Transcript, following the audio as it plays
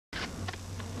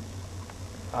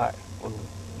Alright, we'll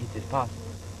get this possum.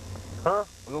 Huh?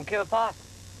 We're gonna kill a possum.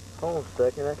 Hold on a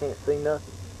second, I can't see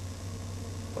nothing.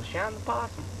 Well, shine the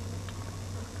possum.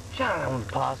 Shine on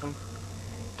the possum.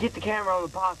 Get the camera on the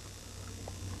possum.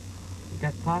 You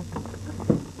got the possum?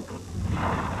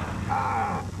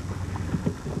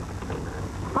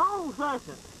 Hold on a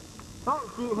second.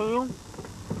 Don't shoot him.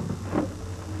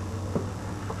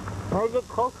 I'll get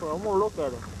closer, I'm gonna look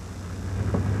at him.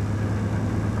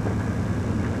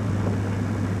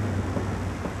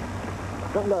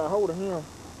 Don't got a hold of him.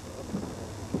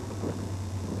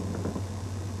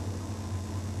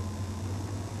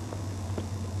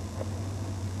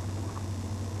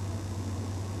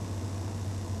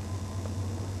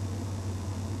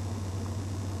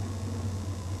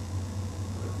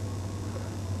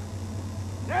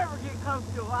 Never get close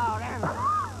to a wild animal.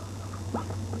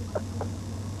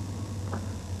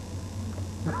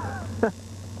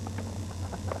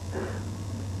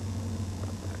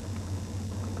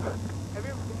 Have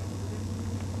you ever been?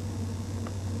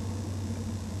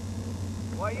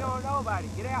 Well, you don't know about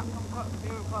it. Get out. Come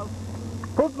film him closer.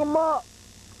 Pick him up.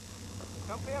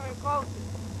 Come film him closer.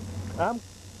 I'm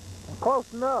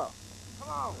close enough. Come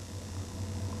on.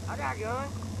 I got a gun.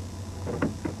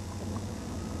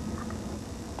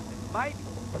 Baby.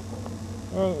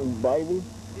 Ain't baby.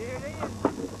 Here it is.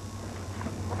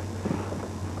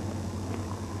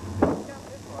 Come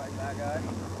this way, my guy.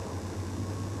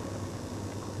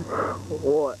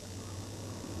 What?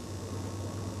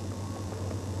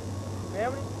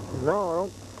 Have any? No, I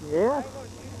don't. I Yeah? ain't gonna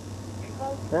shoot him. Get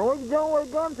close. Now what you doing with a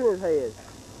gun to his head?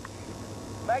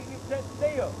 Make him sit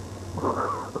still.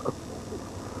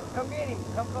 Come get him.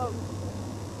 Come close.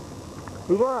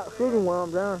 You go out shooting while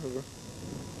I'm down here.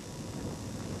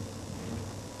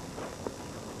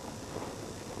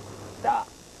 Stop.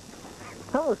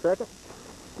 Hold on a second.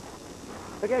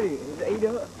 Look at him. He's eat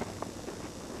up.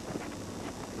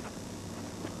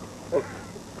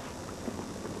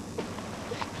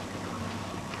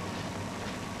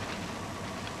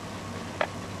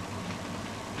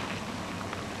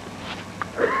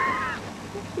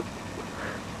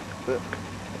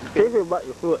 See if it bite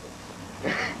your foot.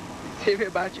 See if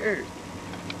it bites yours.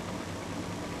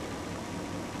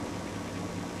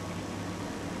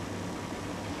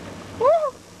 Woo!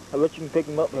 I bet you can pick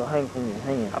him up and he'll hang from your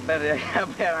hand. I bet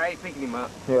I ain't picking him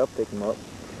up. Here, I'll pick him up.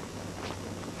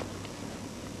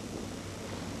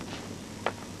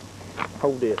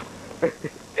 Hold it.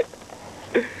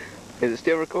 Is it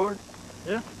still recording?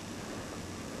 Yeah.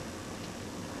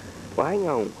 Well, hang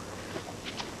on.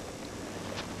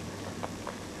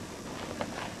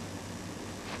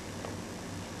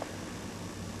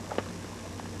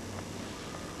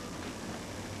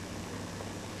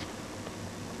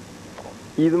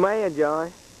 You the man,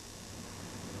 John.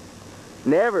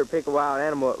 Never pick a wild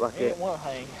animal up like He that. didn't want to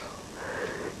hang.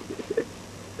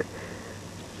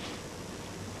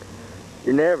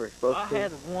 You're never supposed I to.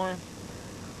 had one,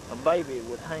 a baby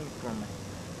would hang from me.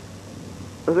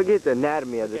 Let's look at the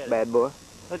anatomy of Look this at bad boy.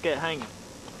 Look at it hanging.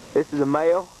 This is a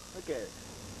male. Look at it.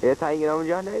 It's hanging on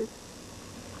John Davis.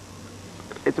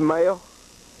 It's a male.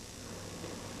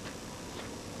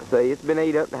 See, it's been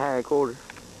ate up in the hind quarter.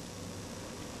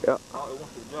 Yep. Oh, it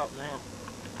wants to drop now.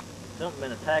 Something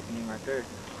been attacking him right there.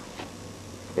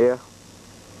 Yeah.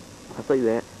 I see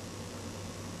that.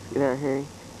 Get out here.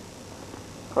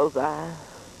 Close eye.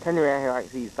 Turn around here, I can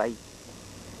see his face.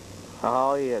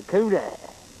 Oh yeah, Kuda.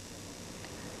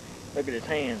 Look at his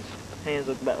hands. Hands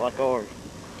look about like ours.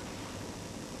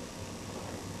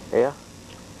 Yeah.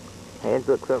 Hands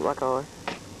look something like ours.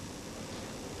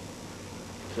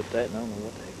 Except that, and I don't know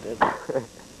what the heck that is.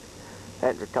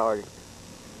 That's retarded.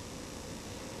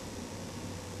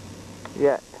 You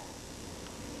got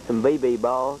some BB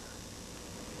balls.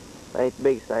 They ain't the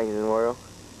biggest things in the world.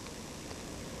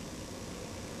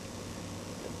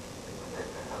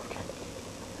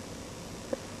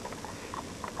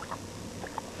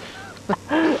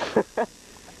 I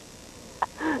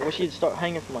wish he'd start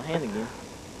hanging from my hand again.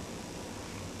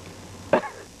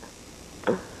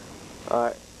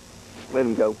 Alright. Let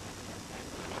him go.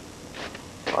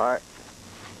 Alright.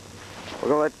 We're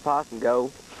gonna let the possum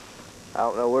go. I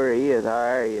don't know where he is, our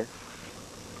area.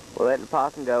 We'll let the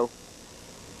possum go.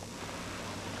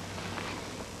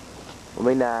 We'll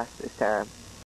be nice this time.